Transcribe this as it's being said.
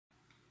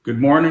Good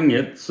morning.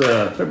 It's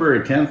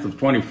February 10th of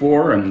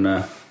 24,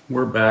 and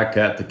we're back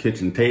at the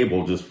kitchen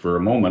table just for a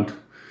moment.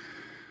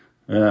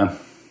 I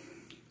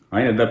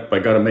got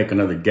to make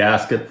another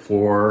gasket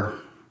for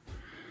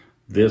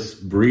this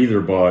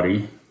breather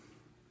body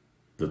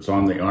that's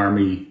on the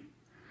Army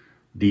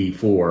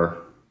D4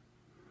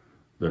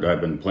 that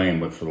I've been playing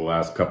with for the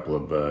last couple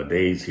of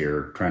days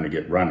here, trying to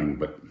get running.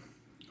 But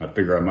I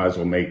figure I might as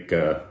well make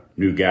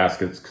new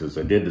gaskets, because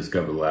I did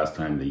discover the last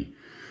time the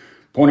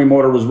pony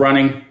motor was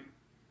running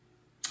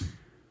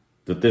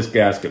that this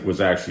gasket was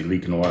actually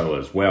leaking oil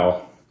as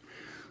well.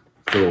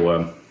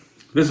 So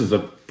this is a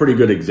pretty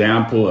good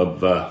example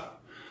of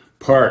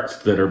parts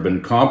that have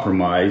been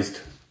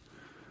compromised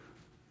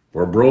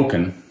or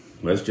broken.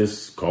 Let's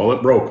just call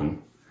it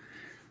broken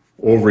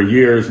over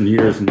years and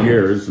years and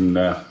years. And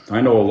I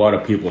know a lot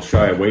of people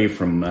shy away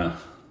from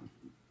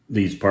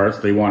these parts.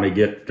 They want to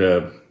get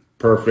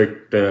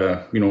perfect,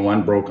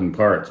 unbroken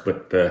parts.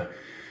 But the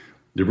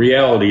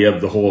reality of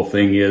the whole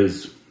thing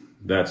is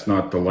that's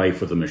not the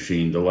life of the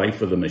machine. The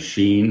life of the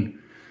machine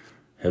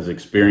has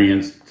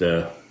experienced,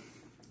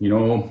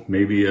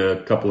 maybe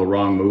a couple of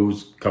wrong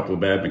moves, a couple of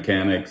bad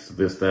mechanics,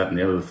 this, that, and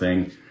the other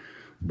thing.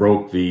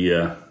 Broke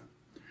the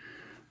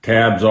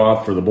tabs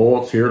off for the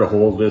bolts here to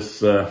hold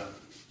this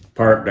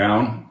part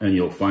down, and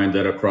you'll find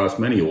that across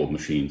many old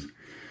machines.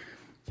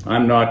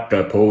 I'm not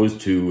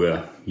opposed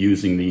to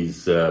using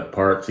these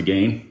parts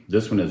again.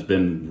 This one has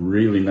been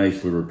really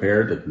nicely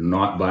repaired,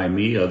 not by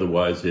me,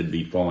 otherwise it'd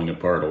be falling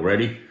apart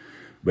already.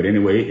 But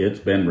anyway, it's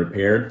been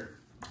repaired.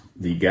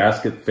 The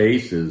gasket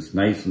face is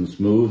nice and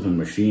smooth and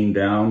machined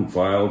down,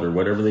 filed, or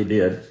whatever they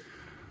did.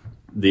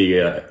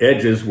 The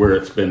edges where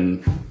it's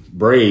been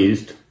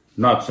brazed,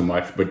 not so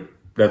much, but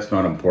that's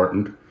not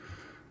important.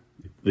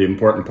 The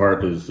important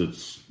part is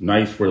it's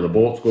nice where the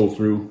bolts go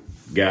through,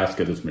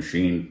 gasket is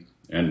machined,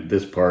 and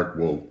this part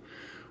will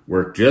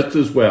work just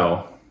as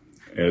well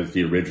as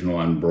the original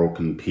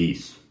unbroken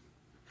piece.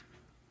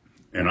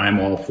 And I'm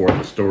all for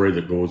the story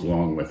that goes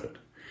along with it.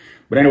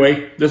 But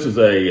anyway, this is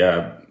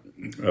a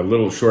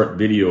little short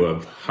video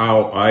of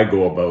how I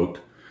go about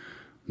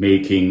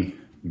making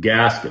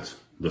gaskets,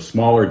 the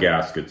smaller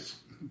gaskets,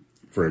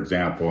 for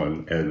example,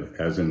 and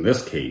as in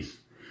this case.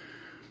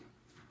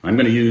 I'm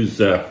going to use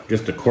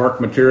just a cork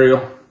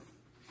material.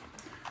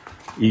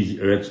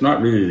 It's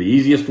not really the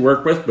easiest to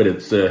work with, but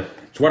it's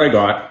what I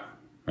got.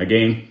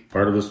 Again,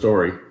 part of the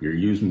story. You're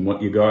using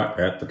what you got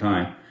at the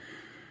time.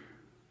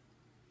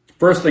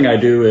 First thing I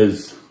do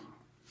is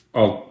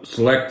I'll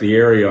select the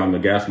area on the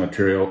gas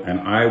material, and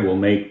I will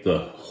make the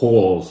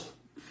holes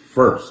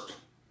first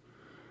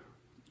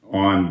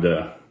on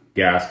the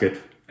gasket,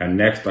 and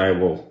next I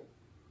will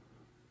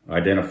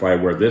identify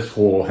where this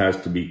hole has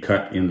to be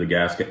cut in the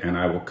gasket, and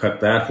I will cut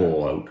that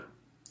hole out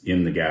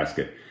in the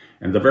gasket.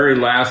 And the very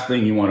last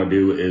thing you want to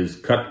do is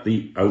cut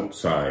the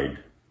outside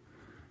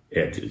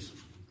edges.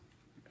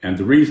 And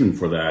the reason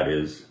for that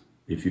is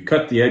if you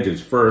cut the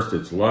edges first,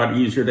 it's a lot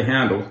easier to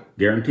handle,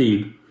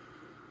 guaranteed.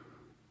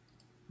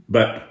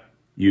 But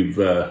you've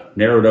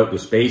narrowed out the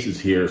spaces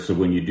here, so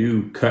when you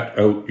do cut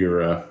out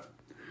your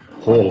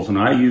holes, and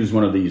I use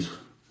one of these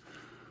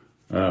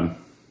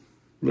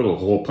little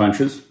hole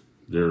punches.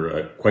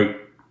 They're quite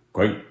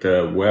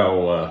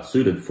well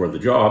suited for the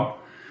job.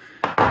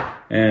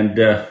 And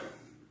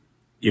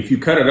if you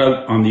cut it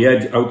out on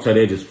the outside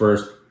edges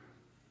first,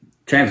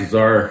 chances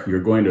are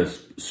you're going to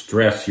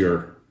stress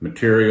your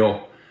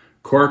material.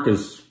 Cork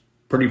is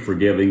pretty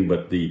forgiving,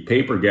 but the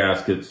paper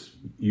gaskets,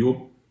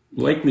 you'll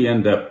likely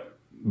end up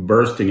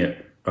bursting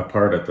it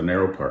apart at the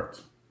narrow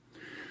parts.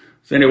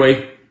 So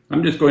anyway,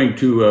 I'm just going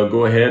to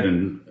go ahead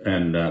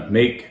and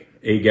make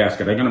a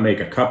gasket. I'm going to make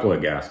a couple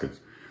of gaskets,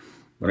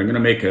 but I'm going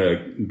to make a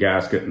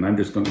gasket, and I'm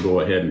just going to go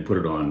ahead and put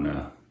it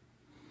on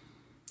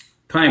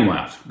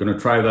time-lapse. I'm going to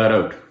try that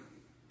out,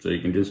 so you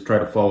can just try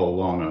to follow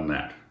along on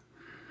that.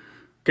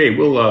 Okay,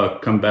 we'll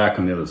come back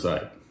on the other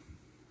side.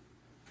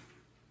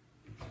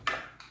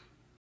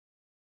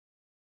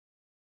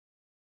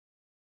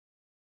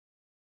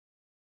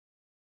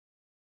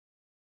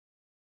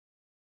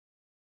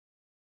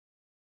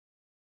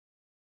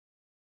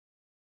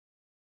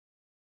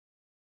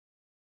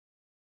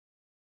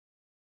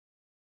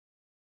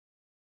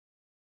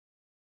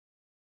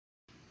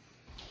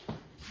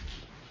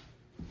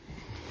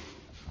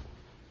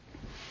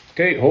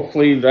 Okay,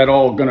 hopefully that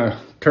all gonna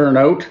turn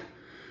out.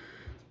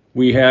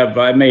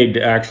 I made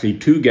actually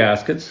two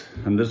gaskets,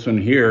 and this one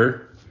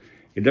here,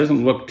 it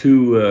doesn't look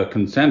too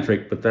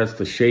concentric, but that's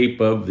the shape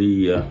of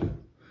the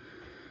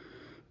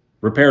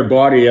repaired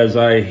body as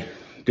I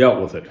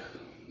dealt with it.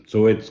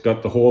 So it's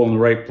got the hole in the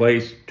right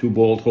place, two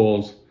bolt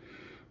holes,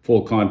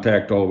 full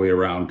contact all the way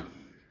around.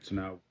 So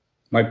now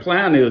my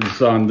plan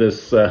is on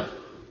this,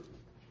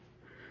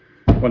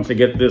 once I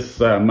get this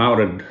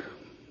mounted,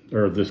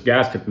 or this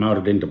gasket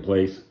mounted into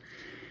place,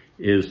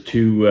 is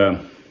to,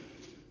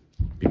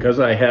 because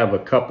I have a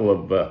couple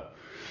of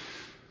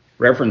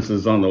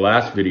references on the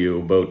last video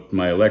about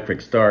my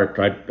electric start,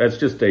 that's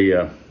just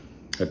a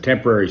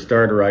temporary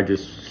starter. I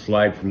just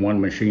slide from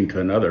one machine to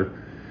another.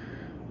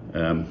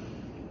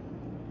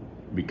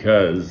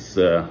 because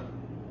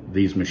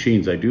these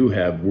machines I do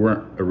have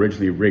weren't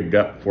originally rigged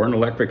up for an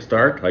electric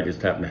start. I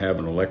just happen to have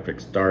an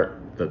electric start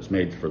that's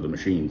made for the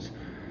machines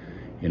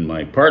in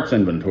my parts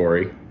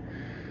inventory.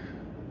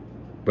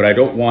 But I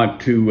don't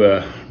want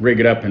to rig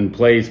it up in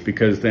place,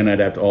 because then I'd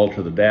have to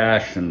alter the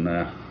dash, and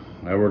I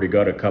already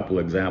got a couple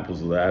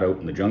examples of that out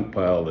in the junk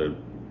pile. That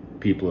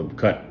people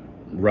have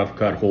rough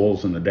cut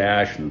holes in the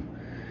dash and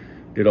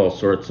did all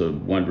sorts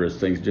of wondrous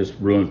things. Just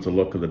ruins the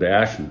look of the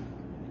dash. And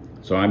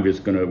so I'm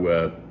just going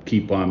to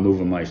keep on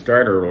moving my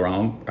starter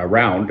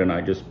around, and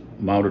I just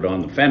mount it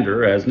on the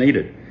fender as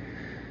needed,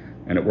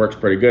 and it works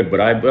pretty good.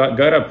 But I've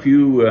got a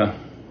few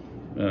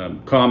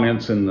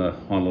comments on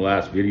the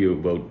last video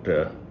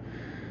about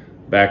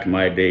back in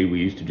my day we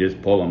used to just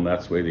pull them.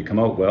 That's the way they come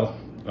out. Well,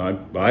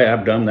 I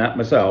have done that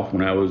myself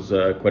when I was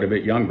quite a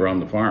bit younger on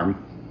the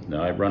farm.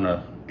 I run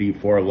a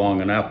D4 long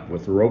enough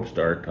with the rope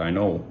start, I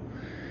know.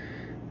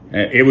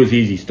 It was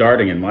easy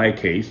starting in my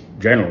case,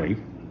 generally,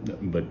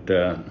 but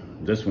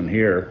this one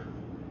here,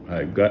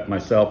 I got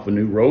myself a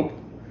new rope,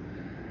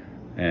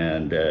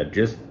 and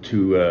just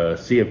to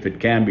see if it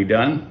can be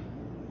done,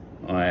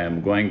 I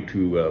am going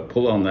to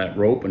pull on that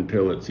rope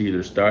until it's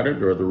either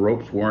started or the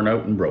rope's worn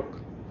out and broke.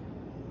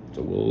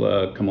 So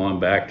we'll come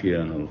on back to you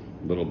in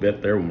a little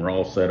bit there when we're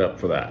all set up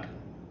for that.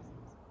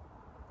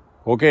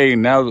 Okay,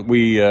 now that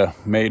we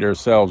made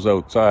ourselves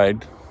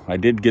outside, I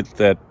did get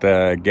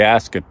that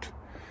gasket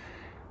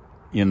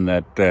in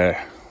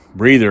that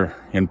breather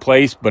in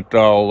place, but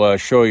I'll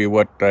show you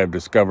what I've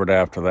discovered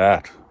after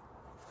that.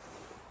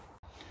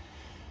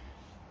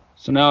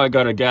 So now I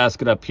got a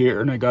gasket up here,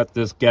 and I got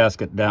this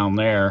gasket down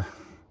there.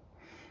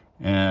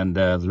 And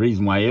the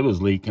reason why it was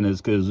leaking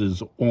is because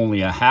it's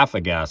only a half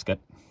a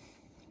gasket.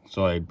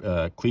 So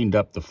I cleaned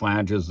up the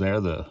flanges there,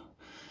 the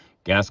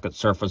gasket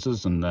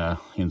surfaces, and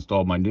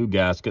installed my new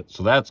gasket.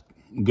 So that's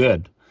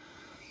good.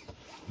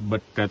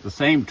 But at the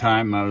same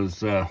time, I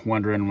was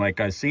wondering,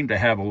 like, I seem to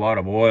have a lot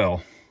of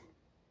oil.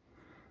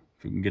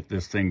 If you can get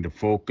this thing to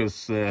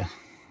focus a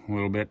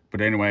little bit.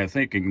 But anyway, I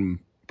think you can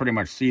pretty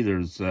much see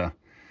there's a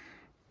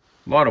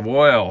lot of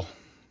oil.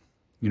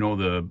 You know,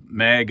 the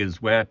mag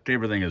is wet,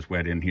 everything is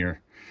wet in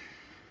here.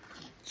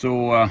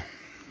 So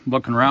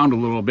looking around a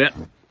little bit.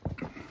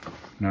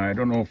 Now, I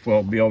don't know if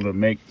I'll be able to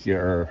make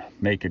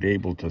it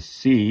able to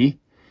see.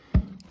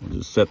 I'll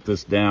just set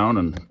this down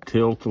and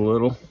tilt a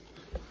little.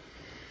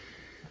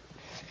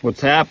 What's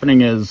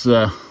happening is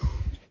I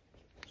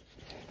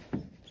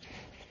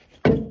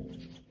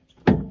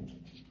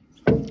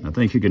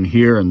think you can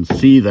hear and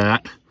see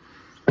that.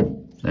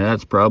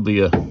 That's probably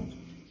a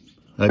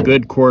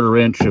good 1/4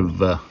 inch of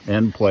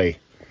end play.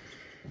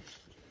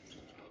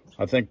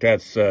 I think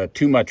that's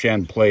too much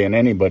end play in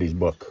anybody's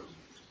book.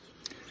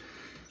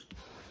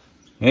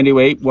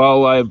 Anyway,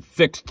 while I've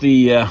fixed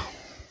the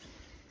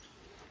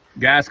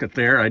gasket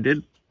there, I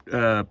did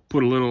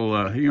put a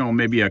little, you know,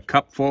 maybe half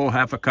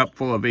a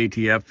cupful of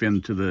ATF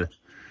into the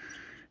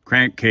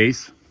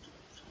crankcase,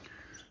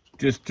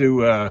 just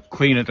to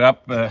clean it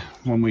up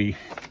when we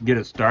get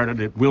it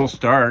started. It will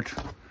start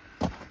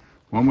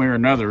one way or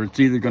another. It's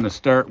either going to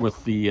start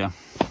with the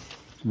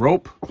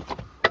rope,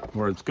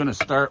 or it's going to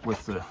start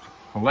with the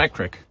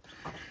electric.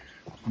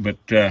 But,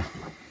 you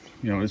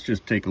know, let's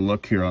just take a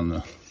look here on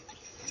the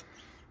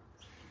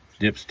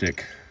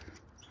dipstick.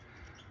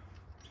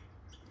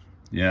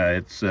 Yeah,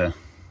 it's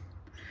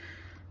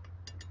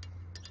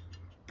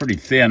pretty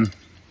thin.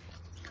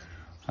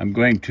 I'm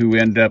going to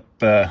end up,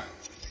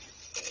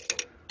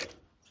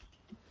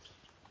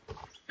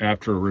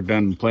 after we're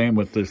done playing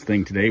with this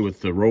thing today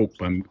with the rope,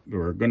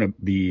 we're going to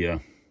be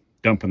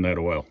dumping that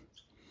oil.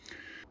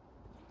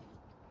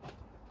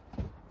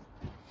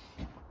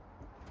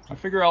 I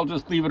figure I'll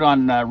just leave it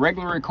on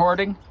regular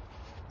recording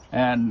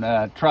and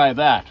try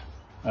that.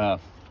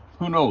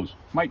 Who knows?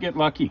 Might get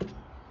lucky.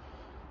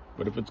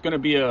 But if it's going to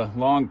be a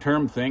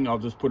long-term thing, I'll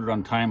just put it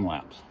on time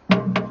lapse.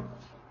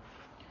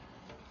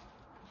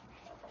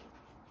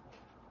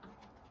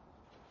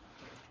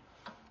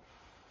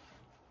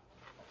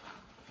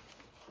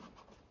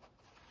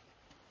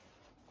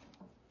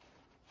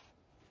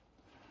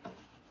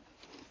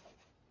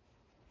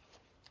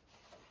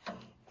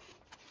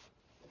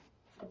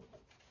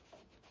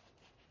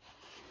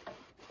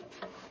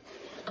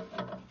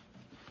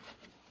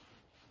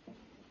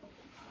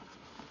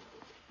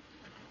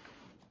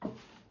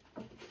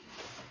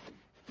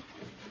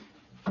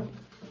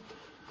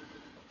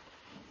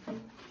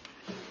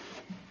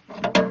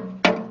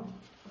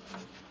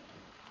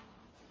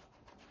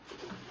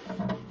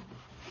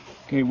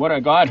 Okay, what I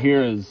got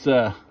here is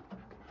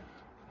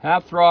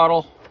half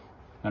throttle,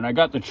 and I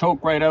got the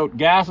choke right out.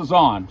 Gas is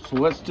on, so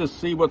let's just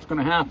see what's going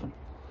to happen.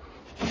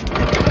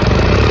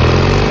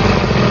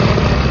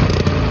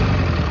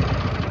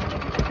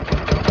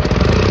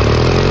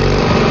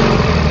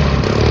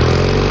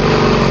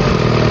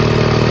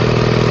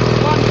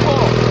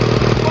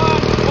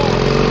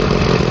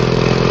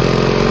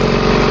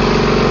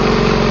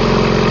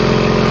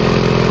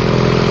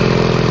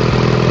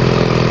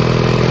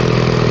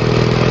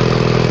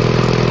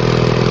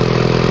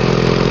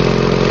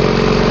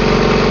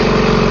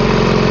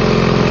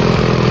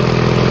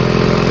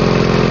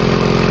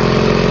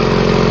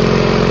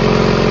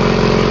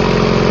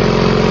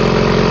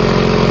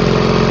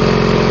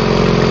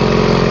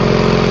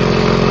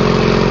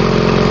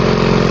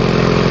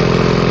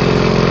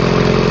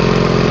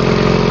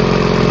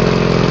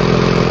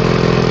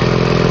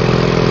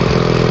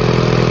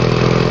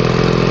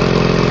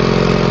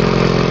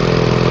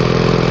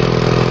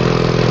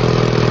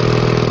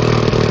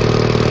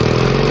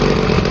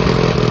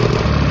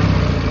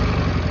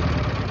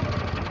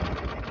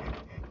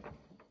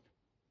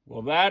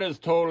 Well, that is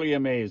totally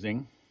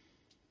amazing.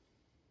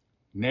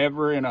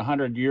 Never in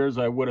 100 years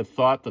I would have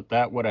thought that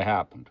that would have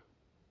happened.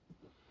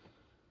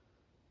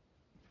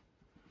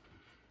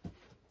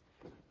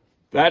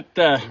 That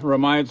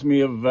reminds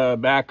me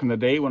of back in the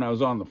day when I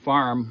was on the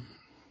farm.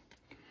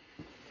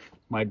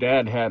 My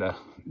dad had a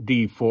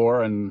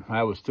D4 and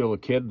I was still a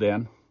kid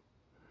then.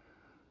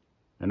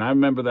 And I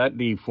remember that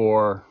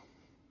D4,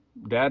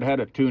 Dad had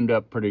it tuned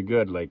up pretty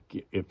good. Like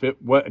if it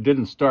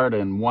didn't start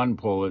in one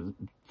pull, it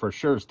for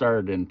sure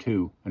started in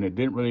two. And it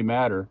didn't really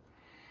matter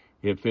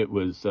if it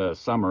was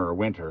summer or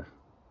winter.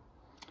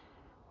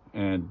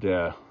 And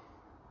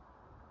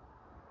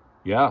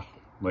yeah,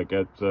 like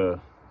that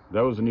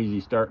was an easy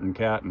starting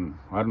cat. And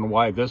I don't know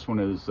why this one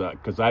is,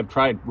 because I've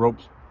tried rope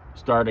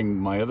starting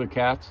my other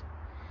cats.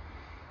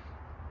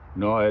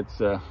 No,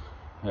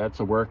 that's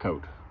a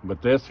workout.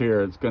 But this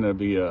here, it's going to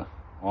be a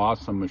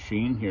awesome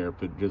machine here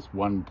if it just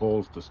one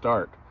pulls to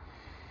start.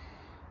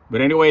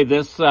 But anyway,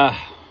 this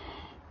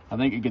I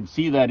think you can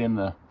see that in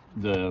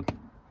the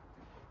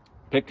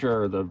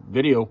picture or the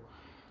video.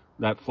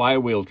 That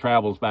flywheel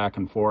travels back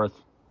and forth.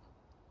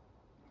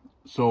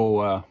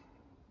 So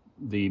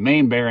the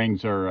main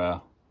bearings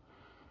are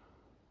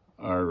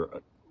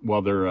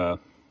well, they're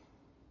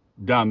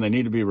done. They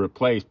need to be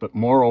replaced, but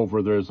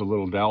moreover, there's a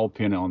little dowel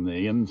pin on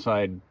the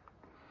inside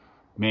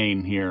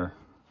main here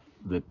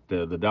that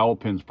the dowel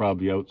pin's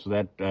probably out, so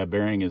that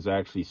bearing is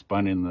actually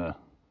spun in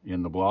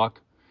the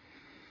block.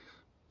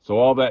 So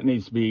all that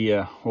needs to be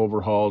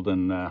overhauled,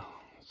 and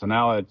so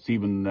now it's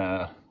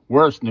even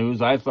worse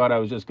news. I thought I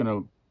was just going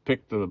to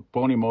pick the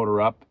pony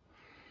motor up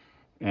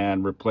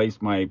and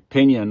replace my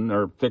pinion,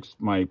 or fix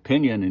my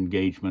pinion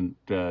engagement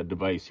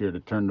device here to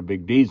turn the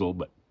big diesel,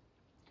 but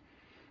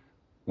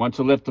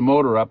once I lift the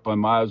motor up, I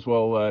might as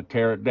well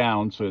tear it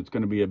down, so it's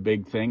going to be a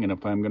big thing. And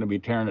if I'm going to be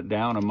tearing it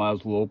down, I might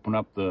as well open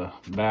up the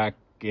back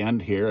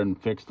end here and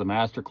fix the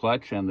master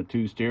clutch and the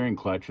two steering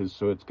clutches.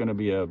 So it's going to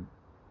be a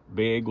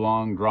big,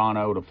 long,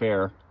 drawn-out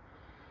affair.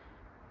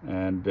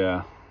 And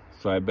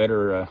so I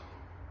better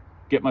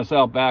get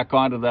myself back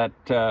onto that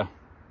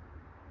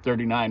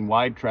 39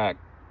 wide track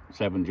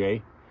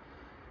 7J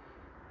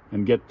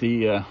and get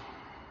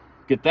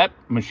that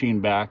machine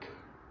back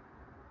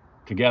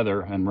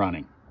together and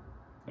running.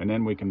 And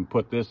then we can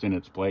put this in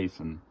its place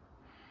and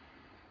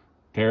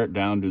tear it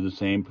down, do the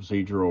same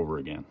procedure over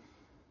again.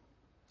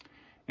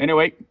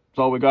 Anyway, that's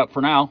all we got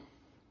for now.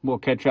 We'll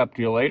catch up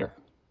to you later.